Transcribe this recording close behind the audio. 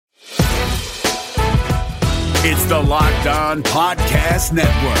It's the Locked On Podcast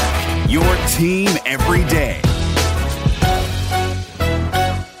Network, your team every day.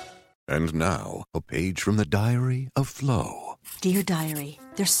 And now, a page from the diary of Flo. Dear Diary,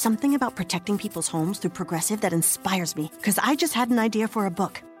 there's something about protecting people's homes through Progressive that inspires me, because I just had an idea for a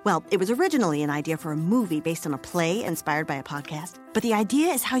book. Well, it was originally an idea for a movie based on a play inspired by a podcast. But the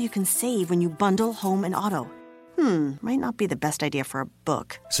idea is how you can save when you bundle home and auto. Might not be the best idea for a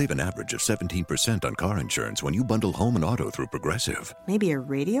book. Save an average of 17% on car insurance when you bundle home and auto through Progressive. Maybe a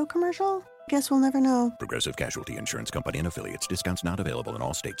radio commercial? Guess we'll never know. Progressive Casualty Insurance Company and Affiliates. Discounts not available in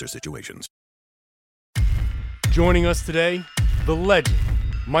all states or situations. Joining us today, the legend,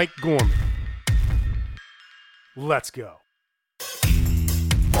 Mike Gorman. Let's go.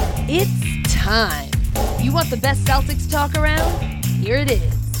 It's time. You want the best Celtics talk around? Here it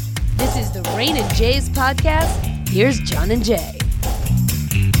is. This is the Rainin Jays podcast. Here's John and Jay.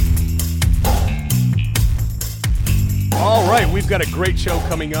 All right, we've got a great show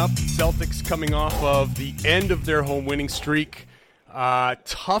coming up. Celtics coming off of the end of their home winning streak.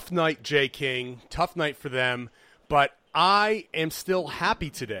 Tough night, Jay King. Tough night for them. But I am still happy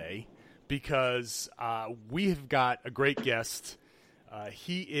today because we have got a great guest.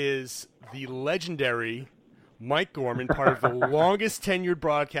 He is the legendary Mike Gorman, part of the longest tenured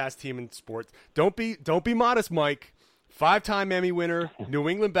broadcast team in sports. Don't be modest, Mike. 5-time Emmy winner, New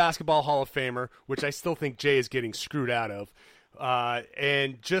England Basketball Hall of Famer, which I still think Jay is getting screwed out of.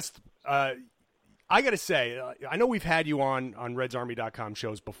 And just, I got to say, I know we've had you on RedsArmy.com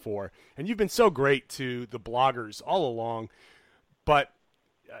shows before, and you've been so great to the bloggers all along. But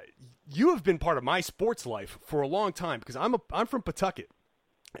you have been part of my sports life for a long time because I'm from Pawtucket.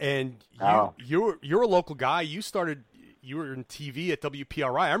 And you're a local guy. You were in TV at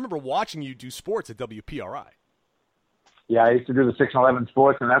WPRI. I remember watching you do sports at WPRI. Yeah, I used to do the 6 and 11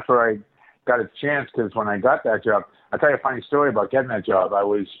 sports, and that's where I got a chance because when I got that job, I'll tell you a funny story about getting that job. I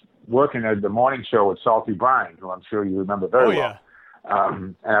was working at the morning show with Salty Brine, who I'm sure you remember very well.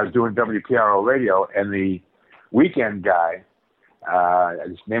 And I was doing WPRO radio, and the weekend guy,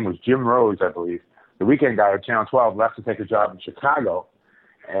 his name was Jim Rose, I believe. The weekend guy at Channel 12 left to take a job in Chicago.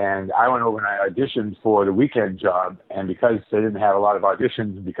 And I went over and I auditioned for the weekend job. And because they didn't have a lot of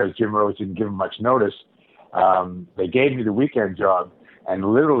auditions, because Jim Rose didn't give them much notice, they gave me the weekend job. And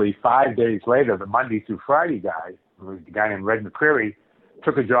literally 5 days later, the Monday through Friday guy, who was the guy named Red McCreary,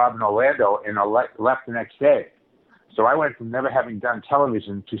 took a job in Orlando and left the next day. So I went from never having done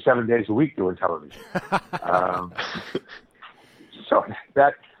television to 7 days a week doing television. So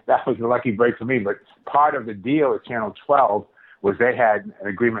that was a lucky break for me. But part of the deal at Channel 12 was they had an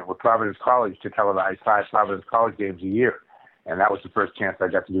agreement with Providence College to televise 5 Providence College games a year. And that was the first chance I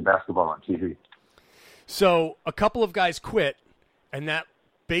got to do basketball on TV. So a couple of guys quit, and that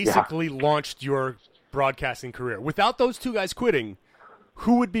basically launched your broadcasting career. Without those two guys quitting,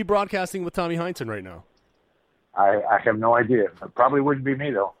 who would be broadcasting with Tommy Heinsohn right now? I have no idea. It probably wouldn't be me,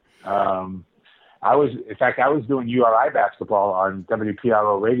 though. I was doing URI basketball on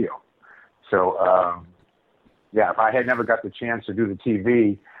WPRO radio. So, if I had never got the chance to do the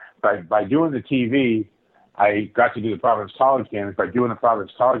TV, by doing the TV, I got to do the Providence College games. By doing the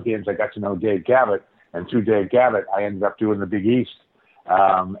Providence College games, I got to know Dave Gavitt. And through Dave Gavitt, I ended up doing the Big East.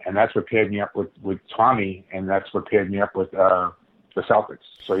 And that's what paired me up with Tommy, and that's what paired me up with the Celtics.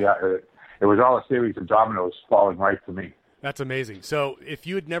 So, it was all a series of dominoes falling right for me. That's amazing. So if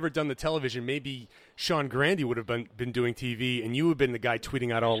you had never done the television, maybe Sean Grandy would have been doing TV, and you would have been the guy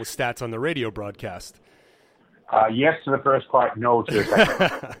tweeting out all the stats on the radio broadcast. Yes to the first part, no to the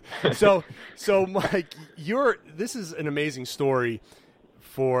second part. So Mike, this is an amazing story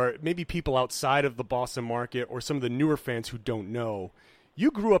for maybe people outside of the Boston market or some of the newer fans who don't know. You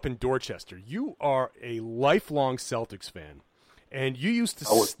grew up in Dorchester. You are a lifelong Celtics fan, and you used to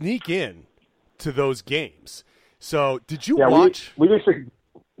sneak in to those games. So did you watch? We used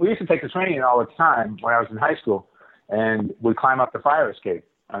to take the train in all the time when I was in high school, and we'd climb up the fire escape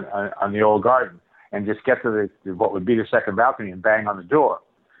on the old garden and just get to what would be the second balcony and bang on the door.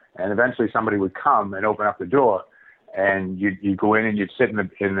 And eventually somebody would come and open up the door, and you'd go in and you'd sit in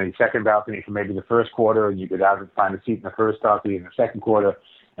the second balcony for maybe the first quarter, and you could out and find a seat in the first balcony in the second quarter,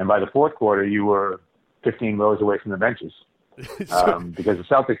 and by the fourth quarter you were 15 rows away from the benches because the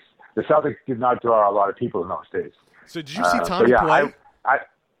Celtics did not draw a lot of people in those days. So did you see Tommy play?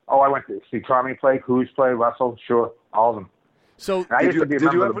 I went to see Tommy play, Cruz play, Russell, sure, all of them. So I used to be a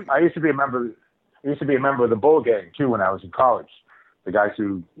member of the Bull Gang too when I was in college. The guys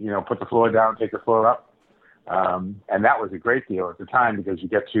who put the floor down, take the floor up, and that was a great deal at the time because you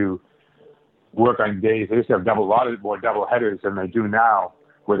get to work on days. They used to have a lot more double headers than they do now.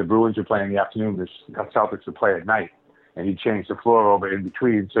 where the Bruins would play in the afternoon, the Celtics would play at night. And he'd change the floor over in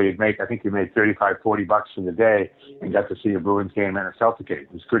between. So I think you made $35-40 for the day and got to see a Bruins game and a Celtic game.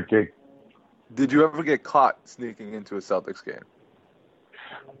 It was a good gig. Did you ever get caught sneaking into a Celtics game?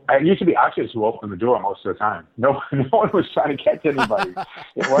 It used to be ushers who opened the door most of the time. No one was trying to catch anybody.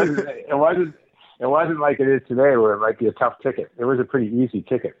 It wasn't like it is today where it might be a tough ticket. It was a pretty easy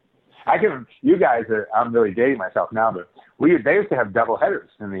ticket. I'm really dating myself now, but they used to have double headers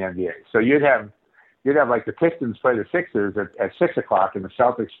in the NBA. So you'd have like the Pistons play the Sixers at 6 o'clock, and the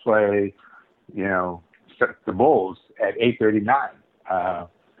Celtics play, the Bulls at 8:39.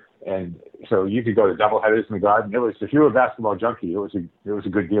 And so you could go to doubleheaders in the Garden. If you were a basketball junkie, it was a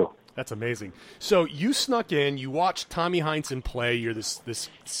good deal. That's amazing. So you snuck in, you watched Tommy Heinsohn play. You're this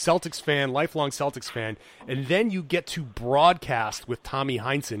Celtics fan, lifelong Celtics fan, and then you get to broadcast with Tommy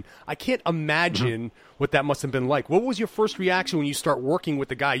Heinsohn. I can't imagine what that must have been like. What was your first reaction when you start working with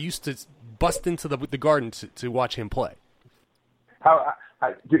the guy? You used to bust into the Garden to watch him play. How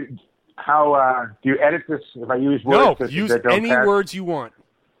do you edit this? If I use words, no, use any words you want.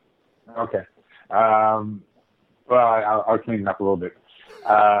 Okay. Well, I'll clean it up a little bit.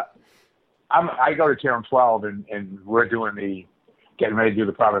 I go to Channel 12, and we're getting ready to do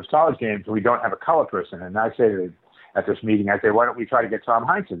the Providence College games, and we don't have a color person. And I say at this meeting, why don't we try to get Tom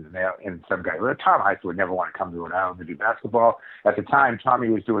Heinsohn? And some guy, Tom Heinsohn would never want to come to an island to do basketball. At the time, Tommy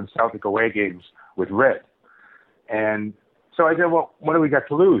was doing Celtic away games with Red. And so I said, well, what do we got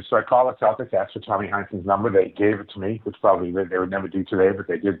to lose? So I called the Celtics, asked for Tommy Heinsohn's number. They gave it to me, which probably they would never do today, but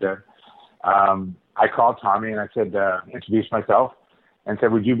they did then. I called Tommy and I said, introduced myself and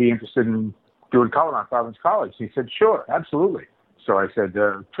said, would you be interested in doing color on Providence College? He said, sure, absolutely. So I said,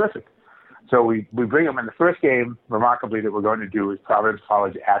 terrific. So we bring him in the first game, remarkably, that we're going to do is Providence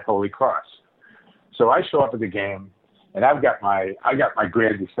College at Holy Cross. So I show up at the game, and I got my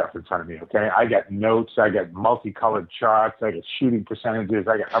Grandy stuff in front of me, okay? I got notes, I got multicolored charts, I got shooting percentages,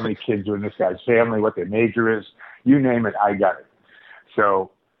 I got how many kids are in this guy's family, what their major is, you name it, I got it.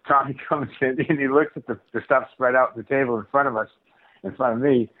 So Tommy comes in, and he looks at the stuff spread out on the table in front of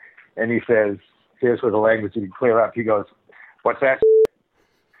me, and he says, here's where the language you can clear up. He goes, what's that?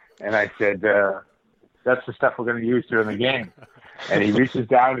 And I said, that's the stuff we're going to use during the game. And he reaches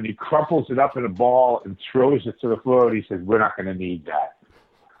down and he crumples it up in a ball and throws it to the floor. And he says, we're not going to need that.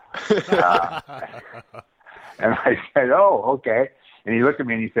 And I said, oh, okay. And he looked at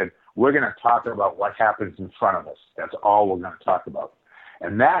me and he said, we're going to talk about what happens in front of us. That's all we're going to talk about.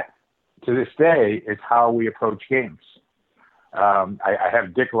 And that, to this day, is how we approach games. I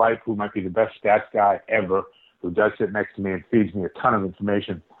have Dick Life, who might be the best stats guy ever, who does sit next to me and feeds me a ton of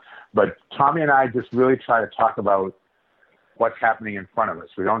information. But Tommy and I just really try to talk about what's happening in front of us.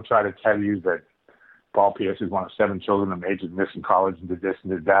 We don't try to tell you that Paul Pierce is one of 7 children and majored in this in college and did this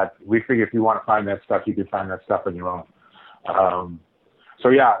and did that. We figure if you want to find that stuff, you can find that stuff on your own. So,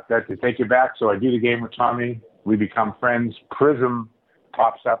 yeah, that's to take you back. So I do the game with Tommy. We become friends. Prism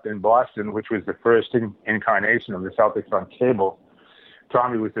pops up in Boston, which was the first incarnation of the Celtics on cable.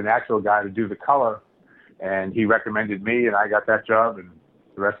 Tommy was the natural guy to do the color, and he recommended me, and I got that job, and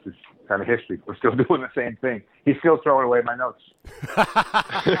the rest is kind of history. We're still doing the same thing. He's still throwing away my notes.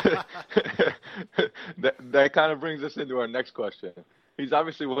 That kind of brings us into our next question. He's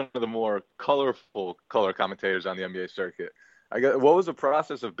obviously one of the more colorful color commentators on the NBA circuit. What was the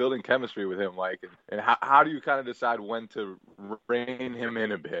process of building chemistry with him like, and how do you kind of decide when to rein him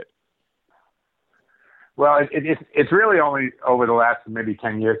in a bit? Well, it's really only over the last maybe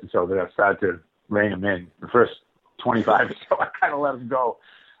 10 years or so that I've started to rein him in. The first 25 or so, I kind of let him go.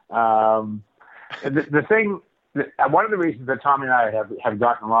 The thing, one of the reasons that Tommy and I have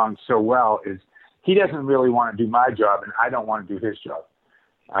gotten along so well is he doesn't really want to do my job, and I don't want to do his job.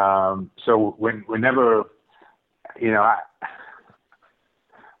 So whenever,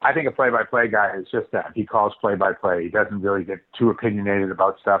 I think a play-by-play guy is just that. He calls play-by-play. He doesn't really get too opinionated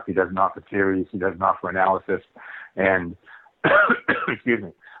about stuff. He doesn't offer theories. He doesn't offer analysis. And, excuse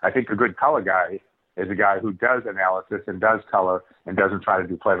me, I think a good color guy is a guy who does analysis and does color and doesn't try to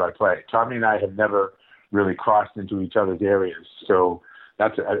do play-by-play. Tommy and I have never really crossed into each other's areas. So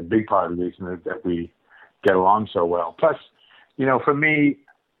that's a big part of the reason that we get along so well. Plus, for me,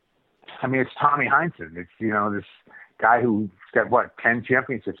 it's Tommy Heinsohn. It's, this guy who's got, 10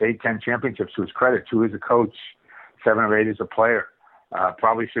 championships, 10 championships to his credit, 2 as a coach, 7 or 8 as a player.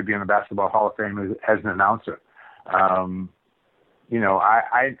 Probably should be in the Basketball Hall of Fame as an announcer.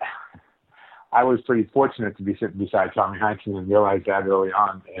 I was pretty fortunate to be sitting beside Tommy Heinsohn and realize that early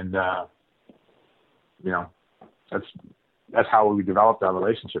on. And, that's how we developed our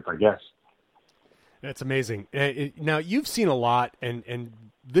relationship, I guess. That's amazing. Now, you've seen a lot, and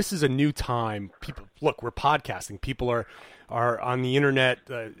this is a new time. People, look, we're podcasting. People are on the internet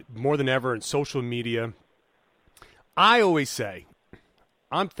more than ever, and social media. I always say,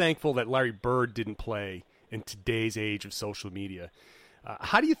 I'm thankful that Larry Bird didn't play in today's age of social media.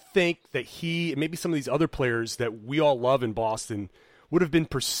 How do you think that he and maybe some of these other players that we all love in Boston would have been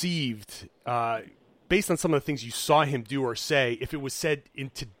perceived based on some of the things you saw him do or say if it was said in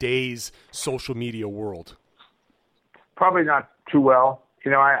today's social media world? Probably not too well.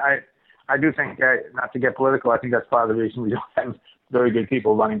 I do think, not to get political, I think that's part of the reason we don't have very good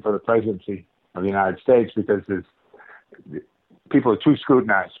people running for the presidency of the United States, because people are too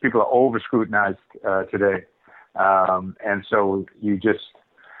scrutinized. People are over-scrutinized today. And so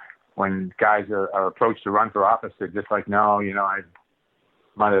when guys are approached to run for office, they're just like, no, I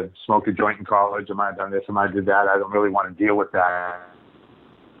might have smoked a joint in college, I might have done this, I might have did that. I don't really want to deal with that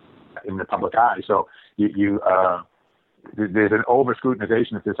in the public eye. So there's an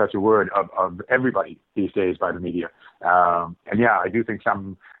over-scrutinization, if there's such a word, of everybody these days by the media. And yeah, I do think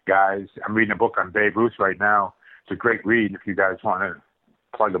some guys, I'm reading a book on Babe Ruth right now. It's a great read if you guys want to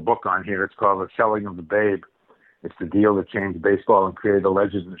plug a book on here. It's called The Selling of the Babe. It's the deal that changed baseball and created a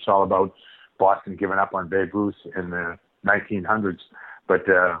legend. It's all about Boston giving up on Babe Ruth in the 1900s. But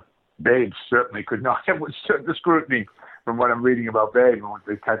Babe certainly could not have withstood the scrutiny from what I'm reading about Babe and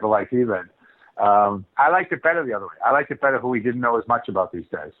the type of life he led. I liked it better the other way. I liked it better who we didn't know as much about these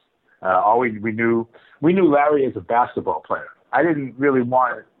guys. We knew Larry as a basketball player. I didn't really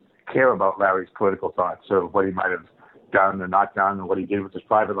want to care about Larry's political thoughts or what he might have done or not done or what he did with his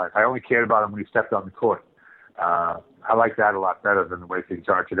private life. I only cared about him when he stepped on the court. I like that a lot better than the way things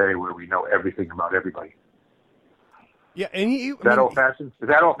are today, where we know everything about everybody. Yeah, and is that old-fashioned? Is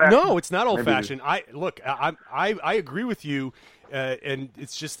that old-fashioned? No, it's not old-fashioned. I agree with you, and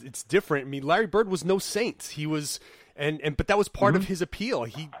it's different. I mean, Larry Bird was no saint. He was, but that was part of his appeal.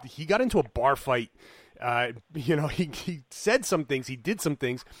 He got into a bar fight. He said some things, he did some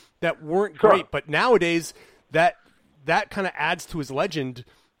things that weren't great. But nowadays, that kind of adds to his legend.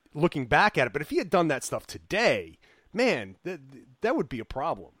 Looking back at it, but if he had done that stuff today, man, that would be a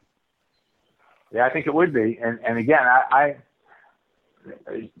problem. Yeah, I think it would be. And again,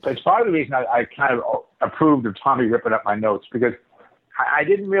 it's part of the reason I kind of approved of Tommy ripping up my notes, because I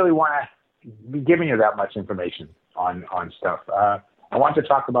didn't really want to be giving you that much information on stuff. I want to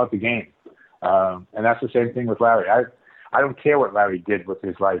talk about the game. And that's the same thing with Larry. I don't care what Larry did with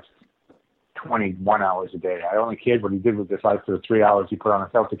his life 21 hours a day. I only cared what he did with his life for the 3 hours he put on a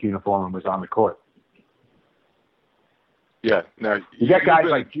Celtic uniform and was on the court. Yeah. Now you got guys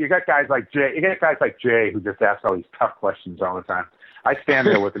like Jay. You got guys like Jay who just ask all these tough questions all the time. I stand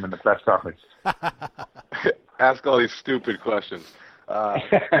there with him in the press conference. Ask all these stupid questions.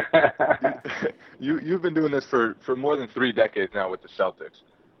 You've been doing this for more than 3 decades now with the Celtics.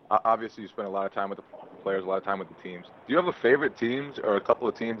 Obviously, you spend a lot of time with the players, a lot of time with the teams. Do you have a favorite teams or a couple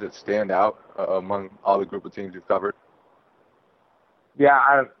of teams that stand out among all the group of teams you've covered?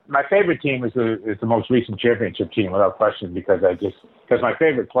 Yeah, my favorite team is the most recent championship team, without question, because my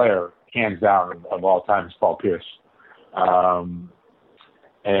favorite player, hands down, of all time, is Paul Pierce.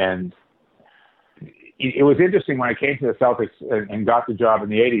 And it was interesting when I came to the Celtics and got the job in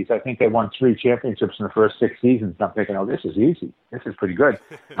the 80s. I think they won 3 championships in the first 6 seasons. And I'm thinking, oh, this is easy. This is pretty good.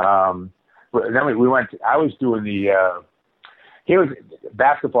 But then we went. I was doing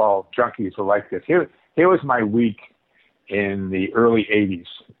basketball junkies were like this. Here was my week in the early 80s.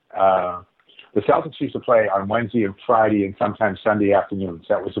 The Celtics used to play on Wednesday and Friday and sometimes Sunday afternoons.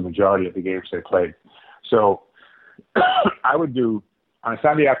 That was the majority of the games they played. So I would do, on a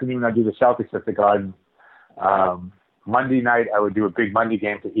Sunday afternoon, I'd do the Celtics at the Garden. Monday night, I would do a big Monday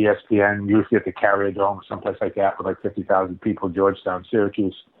game to ESPN, usually at the Carrier Dome or someplace like that with like 50,000 people, Georgetown,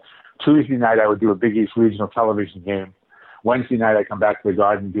 Syracuse. Tuesday night, I would do a Big East regional television game. Wednesday night, I'd come back to the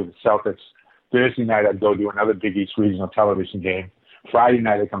Garden and do the Celtics. Thursday night, I'd go do another Big East regional television game. Friday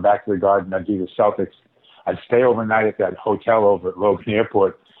night, I'd come back to the Garden. I'd do the Celtics. I'd stay overnight at that hotel over at Logan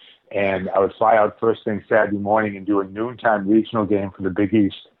Airport, and I would fly out first thing Saturday morning and do a noontime regional game for the Big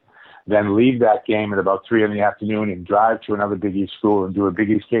East. Then leave that game at about 3 in the afternoon and drive to another Big East school and do a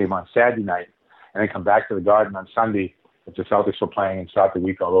Big East game on Saturday night, and then come back to the Garden on Sunday if the Celtics were playing and start the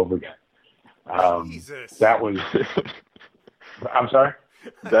week all over again. Jesus. That was. I'm sorry.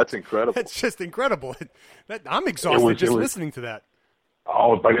 That's incredible. That's just incredible. I'm exhausted just listening to that.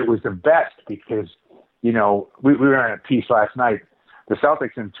 Oh, but it was the best because, we were in a piece last night. The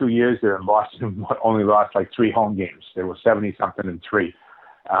Celtics in 2 years there in Boston only lost like 3 home games. They were 70-something and 3.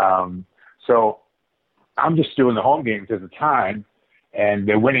 So I'm just doing the home games at the time, and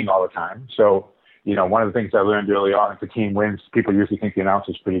they're winning all the time. So one of the things I learned early on, if the team wins, people usually think the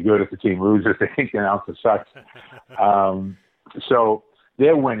announcer's pretty good. If the team loses, they think the announcer sucks. So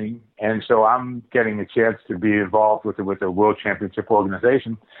they're winning, and so I'm getting a chance to be involved with the World Championship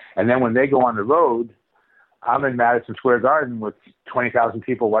organization. And then when they go on the road, I'm in Madison Square Garden with 20,000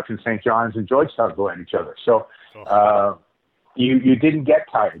 people watching St. John's and Georgetown go at each other. So you didn't get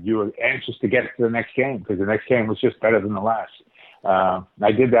tired. You were anxious to get to the next game because the next game was just better than the last.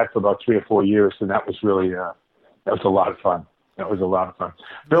 I did that for about 3 or 4 years, and that was really that was a lot of fun.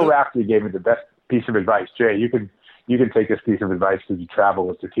 Bill Raftery gave me the best piece of advice. Jay, you can take this piece of advice because you travel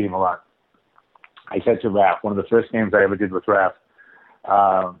with the team a lot. I said to Raf, one of the first games I ever did with Raf,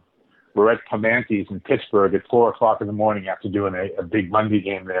 we're at Comanches in Pittsburgh at 4 o'clock in the morning after doing a big Monday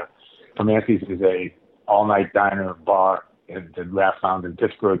game there. Comanches is a all-night diner bar that Raf found in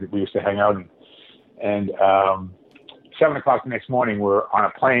Pittsburgh that we used to hang out in. And 7 o'clock the next morning, we're on a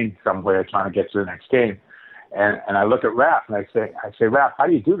plane somewhere trying to get to the next game. And I look at Raf and I say, Raf, how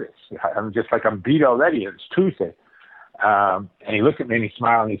do you do this? I'm just like, I'm beat already. It's Tuesday. And he looked at me and he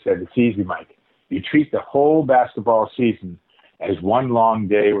smiled and he said, it's easy, Mike. You treat the whole basketball season as one long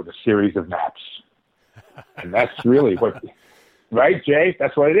day with a series of naps. And that's really what, right, Jay?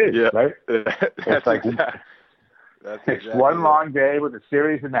 That's what it is, right? It's like, it's one long day with a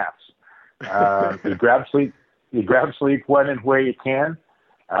series of naps. You grab sleep when and where you can.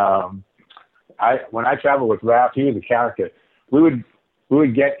 When I traveled with Ralph, he was a character. We would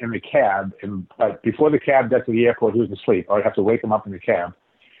get in the cab, and before the cab got to the airport, he was asleep. I would have to wake him up in the cab.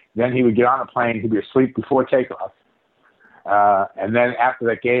 Then he would get on a plane. He'd be asleep before takeoff. And then after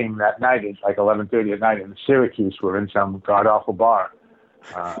that game that night, it's like 11:30 at night in Syracuse, we're in some god-awful bar,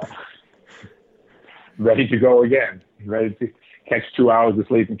 ready to go again, ready to catch 2 hours of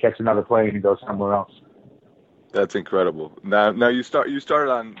sleep and catch another plane and go somewhere else. That's incredible. Now you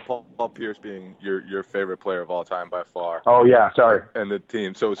started on Paul Pierce being your favorite player of all time by far. Oh yeah, sorry. And the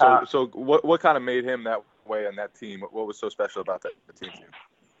team. So what kind of made him that way on that team? What was so special about that team?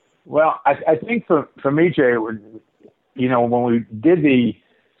 Well, I think for me, Jay, when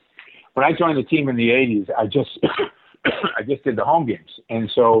I joined the team in the 80s, I just did the home games. And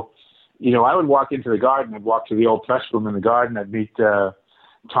so, I would walk into the Garden, I'd walk to the old press room in the Garden, I'd meet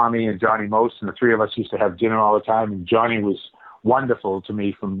Tommy and Johnny Most, and the three of us used to have dinner all the time. And Johnny was wonderful to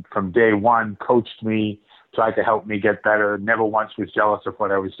me from day one, coached me, tried to help me get better, never once was jealous of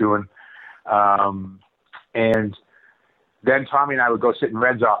what I was doing. And then Tommy and I would go sit in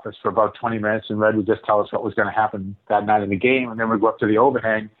Red's office for about 20 minutes, and Red would just tell us what was going to happen that night in the game. And then we'd go up to the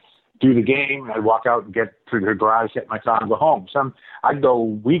overhang, do the game, and I'd walk out and get to the garage, get my car, and go home. I'd go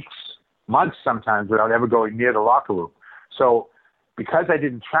weeks, months sometimes without ever going near the locker room. So because I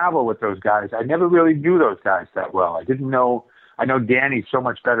didn't travel with those guys, I never really knew those guys that well. I know Danny so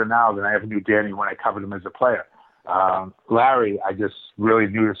much better now than I ever knew Danny when I covered him as a player. Larry, I just really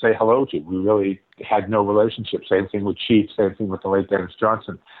knew to say hello to. We really had no relationship. Same thing with Chief, same thing with the late Dennis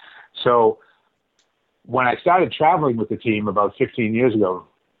Johnson. So when I started traveling with the team about 15 years ago,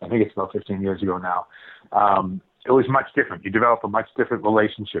 I think it's about 15 years ago now, it was much different. You develop a much different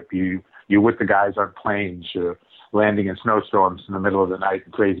relationship. You're with the guys on planes, you're landing in snowstorms in the middle of the night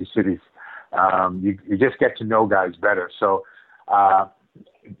in crazy cities. You just get to know guys better. So I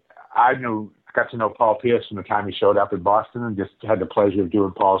got to know Paul Pierce from the time he showed up in Boston, and just had the pleasure of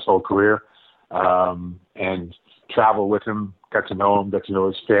doing Paul's whole career, and travel with him, got to know him, got to know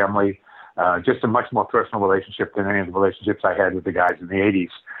his family. Just a much more personal relationship than any of the relationships I had with the guys in the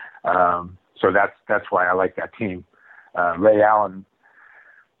 80s. So that's why I like that team. Ray Allen,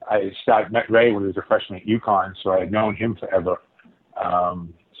 I met Ray when he was a freshman at UConn, so I had known him forever.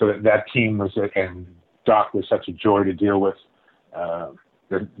 So that team was, and Doc was such a joy to deal with.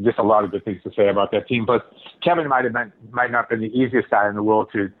 There's just a lot of good things to say about that team. But Kevin might not have been the easiest guy in the world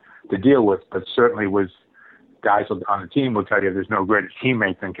to deal with, but certainly was guys on the team will tell you there's no greater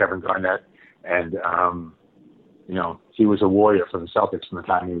teammate than Kevin Garnett. And, he was a warrior for the Celtics from the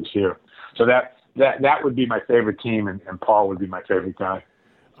time he was here. So that would be my favorite team, and Paul would be my favorite guy.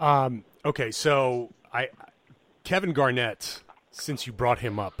 Okay, so Kevin Garnett, since you brought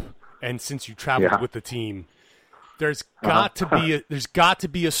him up and since you traveled with the team, there's got to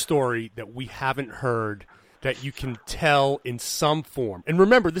be a story that we haven't heard that you can tell in some form. And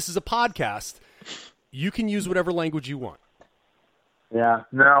remember, this is a podcast. You can use whatever language you want. Yeah.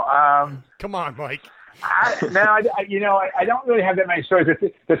 No. Come on, Mike. I don't really have that many stories.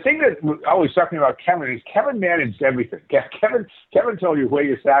 The thing that always struck me about Kevin is Kevin managed everything. Kevin told you where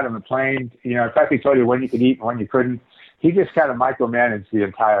you sat on the plane. In fact, he told you when you could eat and when you couldn't. He just kind of micromanaged the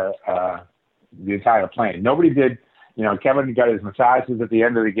entire plane. Nobody did. Kevin got his massages at the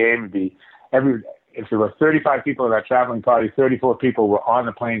end of the game. He'd be if there were 35 people in that traveling party, 34 people were on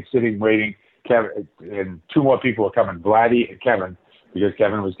the plane sitting, waiting. Kevin and 2 more people were coming, Vladdy and Kevin, because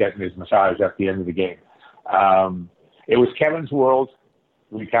Kevin was getting his massage at the end of the game. It was Kevin's world.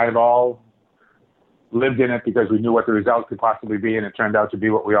 We kind of all lived in it because we knew what the result could possibly be, and it turned out to be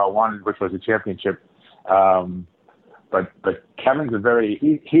what we all wanted, which was a championship. But Kevin's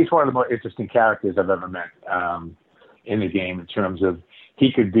he's one of the more interesting characters I've ever met in the game, in terms of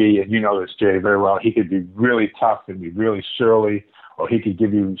he could be, and you know this, Jay, very well, he could be really tough and be really surly, or he could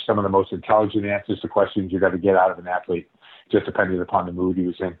give you some of the most intelligent answers to questions you'd ever get out of an athlete, just depending upon the mood he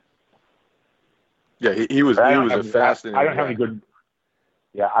was in. Yeah, he was a fascinating I don't have any good.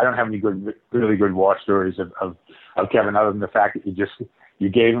 Yeah, I don't have any really good war stories of Kevin, other than the fact that you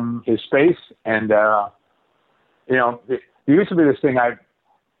gave him his space, and there used to be this thing.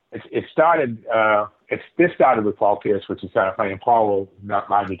 This started with Paul Pierce, which is kind of funny, and Paul will not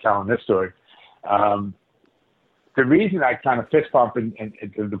mind me telling this story. The reason I kind of fist bump and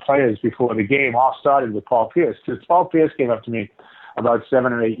the players before the game all started with Paul Pierce, because Paul Pierce came up to me about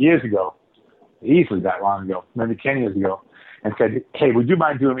 7 or 8 years ago, easily that long ago, maybe 10 years ago, and said, "Hey, would you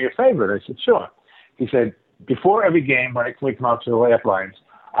mind doing me a favor?" And I said, "Sure." He said, "Before every game, when we come out to the layup lines,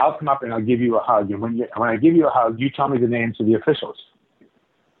 I'll come up and I'll give you a hug. And when I give you a hug, you tell me the names of the officials.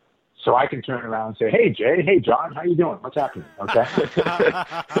 So I can turn around and say, 'Hey, Jay, hey, John, how you doing? What's happening?'" Okay?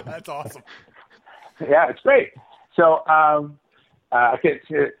 That's awesome. Yeah, it's great. So, Paul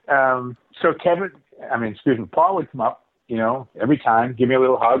would come up, every time, give me a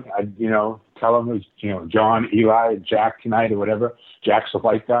little hug. I'd, tell him it was, John, Eli, Jack tonight or whatever. Jack's the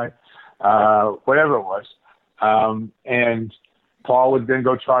white guy, whatever it was. And Paul would then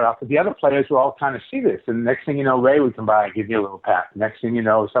go trot off. But the other players would all kind of see this. And the next thing you know, Ray would come by and give me a little pat. Next thing you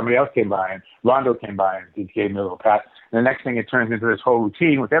know, somebody else came by, and Rondo came by and he gave me a little pat. And the next thing, it turns into this whole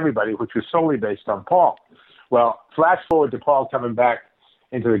routine with everybody, which was solely based on Paul. Well, flash forward to Paul coming back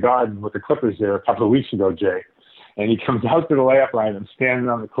into the Garden with the Clippers there a couple of weeks ago, Jay. And he comes out to the layup line. I'm standing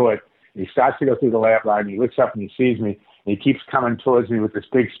on the court. And he starts to go through the layup line. And he looks up and he sees me. And he keeps coming towards me with this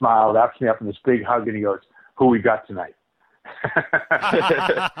big smile, wraps me up in this big hug, and he goes, "Who we got tonight?"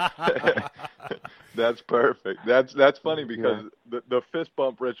 That's perfect. That's funny because the fist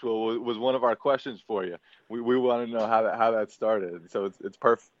bump ritual was one of our questions for you. We want to know how that started. So it's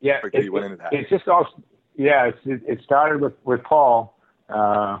perfect. Yeah, that you went into that. It's just all. Yeah, it started with Paul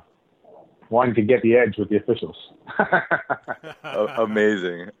wanting to get the edge with the officials.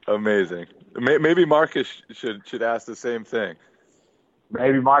 Amazing. Maybe Marcus should ask the same thing.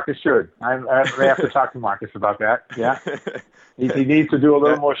 Maybe Marcus should. I have to talk to Marcus about that. Yeah, he needs to do a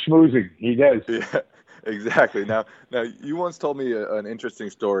little more schmoozing. He does. Yeah, exactly. Now, you once told me an interesting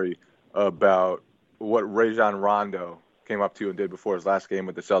story about what Rajon Rondo came up to you and did before his last game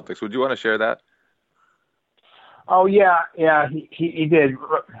with the Celtics. Would you want to share that? Oh yeah, he did.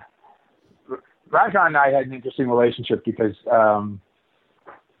 Rajon and I had an interesting relationship because, I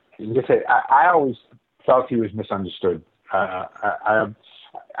always felt he was misunderstood. I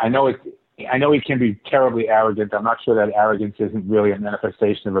know he can be terribly arrogant. I'm not sure that arrogance isn't really a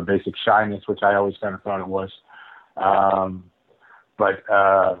manifestation of a basic shyness, which I always kind of thought it was. At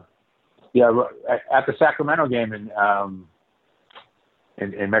the Sacramento game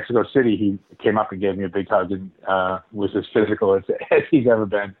in Mexico City, he came up and gave me a big hug and was as physical as he's ever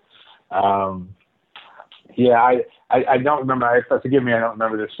been. I don't remember. Forgive me, I don't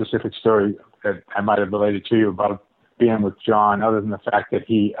remember the specific story that I might have related to you about being with John, other than the fact that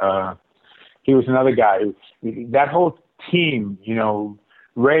he was another guy. That whole team,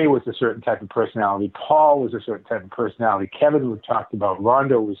 Ray was a certain type of personality. Paul was a certain type of personality. Kevin we talked about.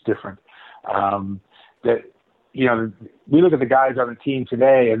 Rondo was different. We look at the guys on the team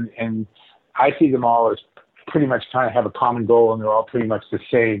today, and I see them all as pretty much trying to have a common goal, and they're all pretty much the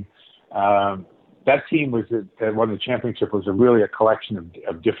same. That team that won the championship was really a collection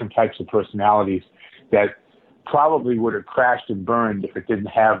of different types of personalities that probably would have crashed and burned if it didn't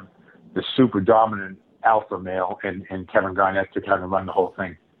have the super dominant alpha male and Kevin Garnett to kind of run the whole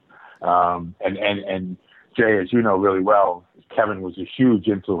thing. And Jay, as you know really well, Kevin was a huge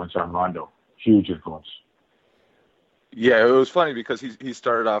influence on Rondo. Huge influence. Yeah, it was funny because he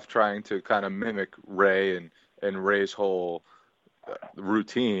started off trying to kind of mimic Ray and Ray's whole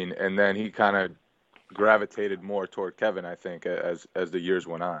routine, and then he kind of gravitated more toward Kevin, I think, as the years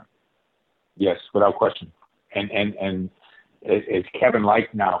went on. Yes, without question. And it's Kevin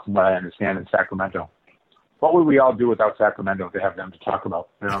like now, from what I understand, in Sacramento. What would we all do without Sacramento to have them to talk about?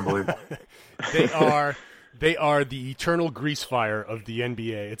 They're unbelievable. They are They are the eternal grease fire of the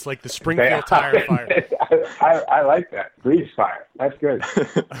NBA. It's like the Springfield tire fire. I like that. Grease fire. That's good.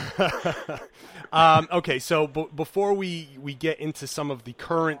 Okay, so before we get into some of the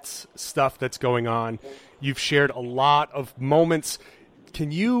current stuff that's going on, you've shared a lot of moments.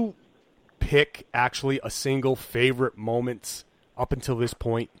 Can you pick actually a single favorite moment up until this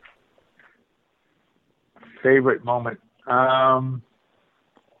point? Favorite moment?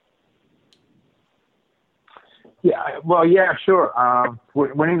 Yeah, sure.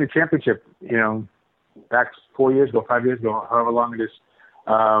 Winning the championship, back 4 years ago, 5 years ago, however long it is,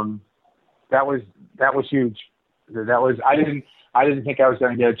 that was huge. I didn't think I was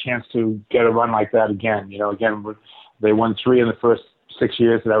going to get a chance to get a run like that again. Again, they won 3 in the first 6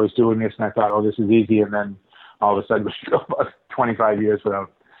 years that I was doing this, and I thought, oh, this is easy, and then all of a sudden we go about 25 years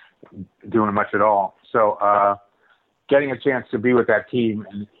without doing much at all. So getting a chance to be with that team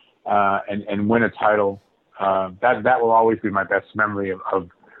and win a title, that will always be my best memory of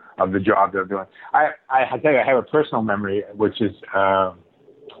the job that I'm doing. I tell you, I have a personal memory, which is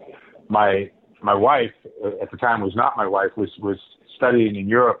my wife, at the time was not my wife, was studying in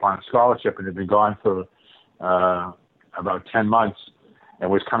Europe on a scholarship and had been gone for about 10 months and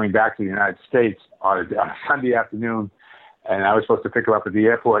was coming back to the United States on a Sunday afternoon. And I was supposed to pick her up at the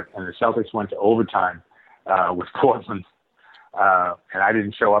airport, and the Celtics went to overtime with Portland, and I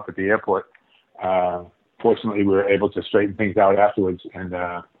didn't show up at the airport. Fortunately, we were able to straighten things out afterwards, and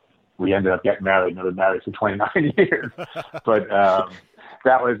we ended up getting married. Never married for 29 years. But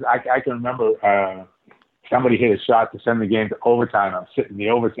that was, I can remember somebody hit a shot to send the game to overtime. I'm sitting in the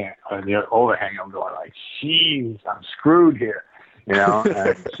overhang. I'm going like, "Jeez, I'm screwed here,"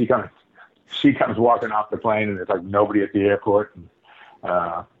 And she comes walking off the plane, and there's like nobody at the airport. And,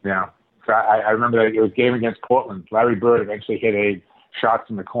 So I remember that it was a game against Portland. Larry Bird eventually hit a shot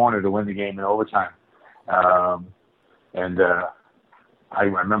from the corner to win the game in overtime. I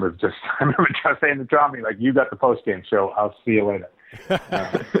remember just saying to Tommy, like, "You got the post-game show. I'll see you later."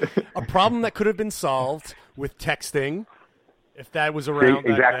 A problem that could have been solved with texting, if that was around.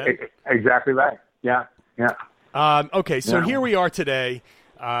 Exactly right. Yeah. Okay, so here we are today.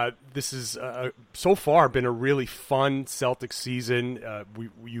 This is so far been a really fun Celtics season.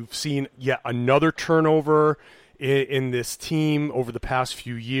 You've seen yet another turnover in this team over the past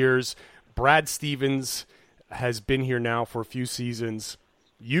few years. Brad Stevens has been here now for a few seasons.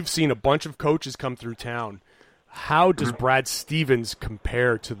 You've seen a bunch of coaches come through town. How does Brad Stevens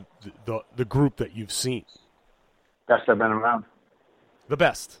compare to the group that you've seen? Best I've been around. The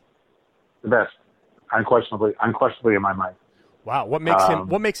best. The best, unquestionably in my mind. Wow, what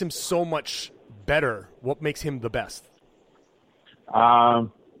makes him so much better? What makes him the best?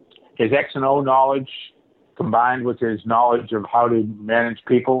 His X and O knowledge, combined with his knowledge of how to manage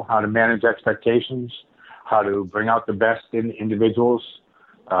people, how to manage expectations, how to bring out the best in individuals.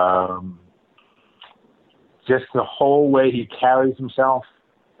 Just the whole way he carries himself,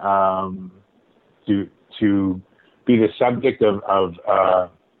 to be the subject of I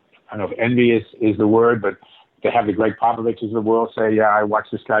don't know if envy is the word, but to have the Greg Popoviches of the world say, "Yeah, I watch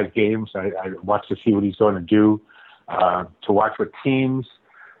this guy's games. I watch to see what he's going to do." To watch what teams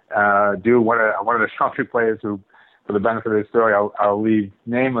do. One of the Celtic players who, for the benefit of the story, I'll leave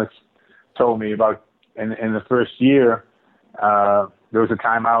nameless, told me about in the first year, there was a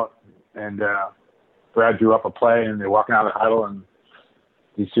timeout, and Brad drew up a play, and they're walking out of the huddle, and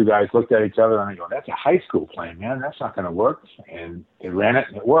these two guys looked at each other, and they go, "That's a high school play, man. That's not going to work." And they ran it,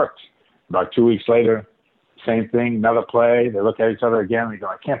 and it worked. About 2 weeks later, same thing, another play. They look at each other again, and they go,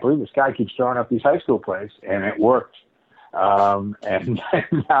 "I can't believe this guy keeps throwing up these high school plays," and it worked. And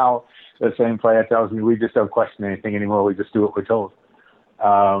now the same player tells me, "We just don't question anything anymore. We just do what we're told,"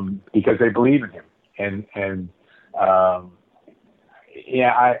 because they believe in him.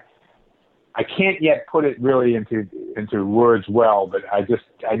 I can't yet put it really into words well, but I just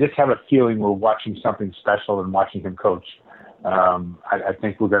have a feeling we're watching something special and watching him coach. I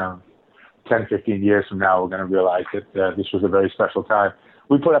think we're going to, 10, 15 years from now, we're going to realize that this was a very special time.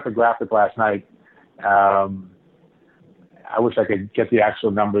 We put up a graphic last night. I wish I could get the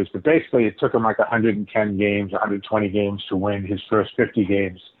actual numbers, but basically it took him like 110 games, 120 games to win his first 50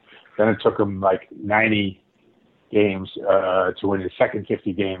 games. Then it took him like 90 games to win his second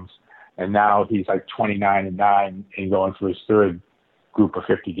 50 games. And now he's like 29-9 and going for his third group of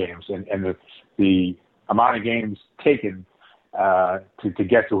 50 games. And the amount of games taken to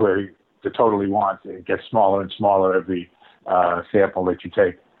get to where the total he wants, it gets smaller and smaller every sample that you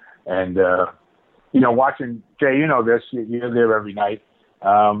take. And, watching, Jay, this, you're there every night.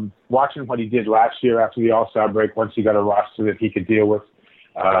 Watching what he did last year after the All-Star break, once he got a roster that he could deal with,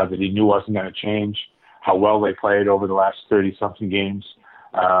 that he knew wasn't going to change. how well they played over the last 30-something games,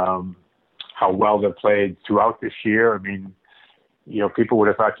 how well they played throughout this year. I mean, people would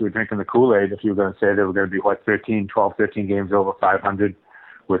have thought you were drinking the Kool-Aid if you were going to say they were going to be, 13 games over 500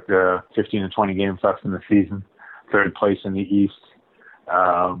 with 15 and 20 games left in the season, third place in the East,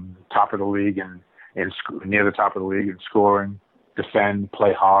 top of the league and near the top of the league in scoring, defend,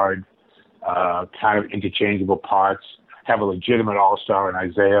 play hard, kind of interchangeable parts, have a legitimate all-star in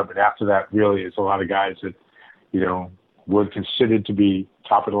Isaiah, but after that, really, it's a lot of guys that, were considered to be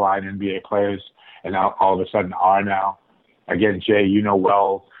top-of-the-line NBA players and now all of a sudden are now. Again, Jay,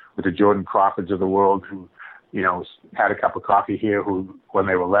 well with the Jordan Crawfords of the world who, had a cup of coffee here, who, when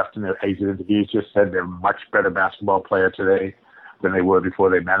they were left in their exit interviews, just said they're a much better basketball player today than they were before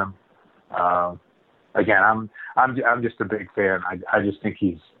they met him. Again, I'm just a big fan. I just think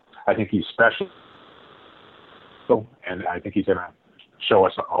he's special, and I think he's going to show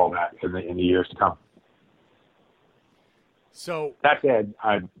us all that in the years to come. So that said,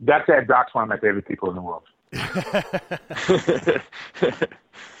 Doc's one of my favorite people in the world.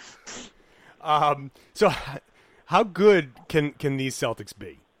 So how good can these Celtics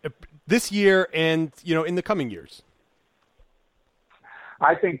be this year and in the coming years?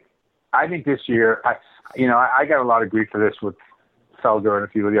 I think this year, I got a lot of grief for this with Felger and a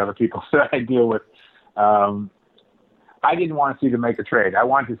few of the other people that I deal with. I didn't want to see them make a trade. I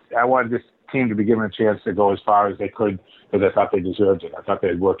wanted this team to be given a chance to go as far as they could because I thought they deserved it. I thought they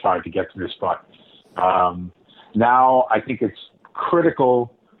had worked hard to get to this spot. Now I think it's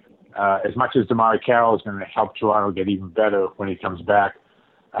critical, as much as Damari Carroll is going to help Toronto get even better when he comes back.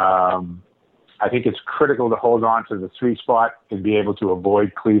 I think it's critical to hold on to the 3 spot and be able to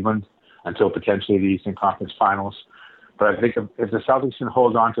avoid Cleveland until potentially the Eastern Conference Finals. But I think if the Celtics can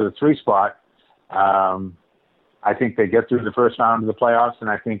hold on to the 3 spot, I think they get through the first round of the playoffs, and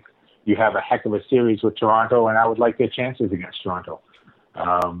I think you have a heck of a series with Toronto, and I would like their chances against Toronto.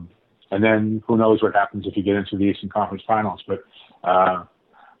 And then who knows what happens if you get into the Eastern Conference Finals. But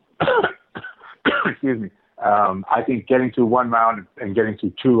excuse me. I think getting to 1 round and getting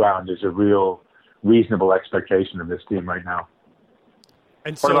to 2 rounds is a real reasonable expectation of this team right now.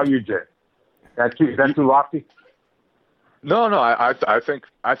 And what about you, Jay? Is that too lofty? No. I think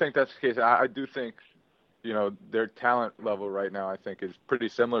that's the case. I do think, their talent level right now, I think, is pretty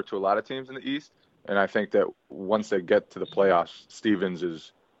similar to a lot of teams in the East. And I think that once they get to the playoffs, Stevens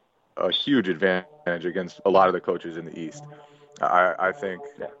is a huge advantage against a lot of the coaches in the East. I think,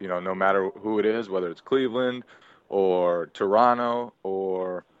 no matter who it is, whether it's Cleveland or Toronto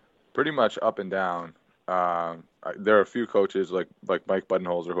or pretty much up and down, there are a few coaches like Mike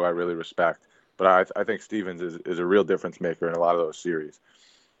Budenholzer who I really respect. But I think Stevens is a real difference maker in a lot of those series.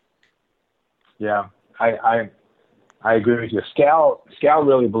 Yeah, I agree with you. Scal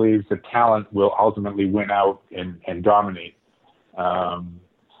really believes that talent will ultimately win out and dominate.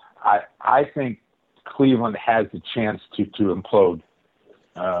 I think Cleveland has the chance to implode.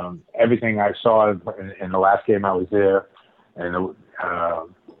 Everything I saw in the last game I was there, and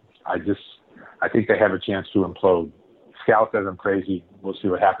I think they have a chance to implode. Scal says I'm crazy. We'll see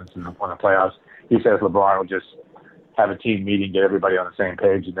what happens in the playoffs. He says LeBron will just have a team meeting, get everybody on the same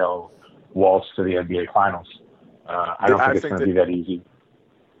page, and they'll waltz to the NBA Finals. I don't think it's going to be that easy.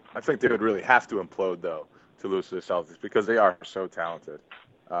 I think they would really have to implode, though, to lose to the Celtics because they are so talented.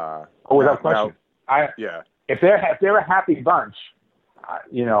 Without question. If they're a happy bunch,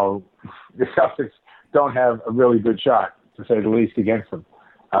 the Celtics don't have a really good shot, to say the least, against them.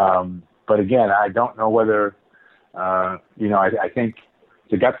 But again, I don't know whether, I think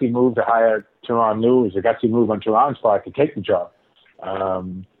the gutsy move to hire Tyronn Lue is a gutsy move on Tyronn's part to take the job,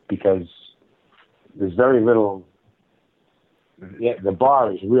 because there's very little. The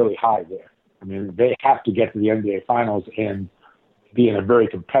bar is really high there. I mean, they have to get to the NBA Finals and be in a very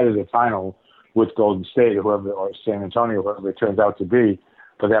competitive final with Golden State or San Antonio, whoever it turns out to be,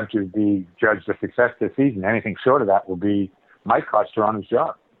 for them to be judged a success this season. Anything short of that might cost Toronto's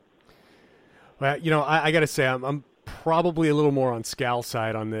job. Well, I got to say, I'm probably a little more on Scal's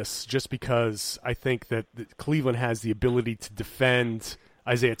side on this, just because I think that Cleveland has the ability to defend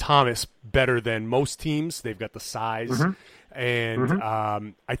Isaiah Thomas better than most teams. They've got the size. Mm-hmm.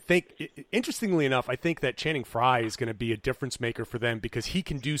 And I think, interestingly enough, I think that Channing Frye is going to be a difference maker for them because he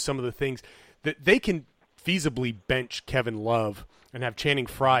can do some of the things that they can feasibly bench Kevin Love and have Channing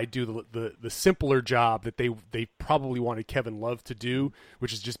Frye do the simpler job that they probably wanted Kevin Love to do,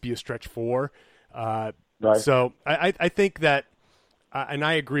 which is just be a stretch 4. Right. So I think that, and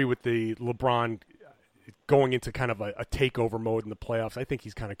I agree with the LeBron going into kind of a takeover mode in the playoffs. I think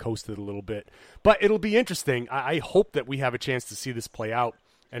he's kind of coasted a little bit. But it'll be interesting. I hope that we have a chance to see this play out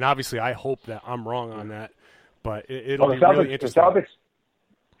And obviously, I hope that I'm wrong on that. But it'll be Celtics, really interesting.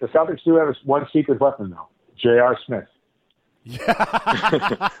 The Celtics do have one secret weapon, though. J.R. Smith.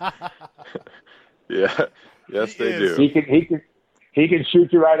 Yeah. Yeah. Yes, they do. He can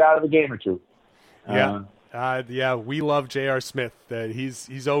shoot you right out of a game or two. Yeah. We love J.R. Smith.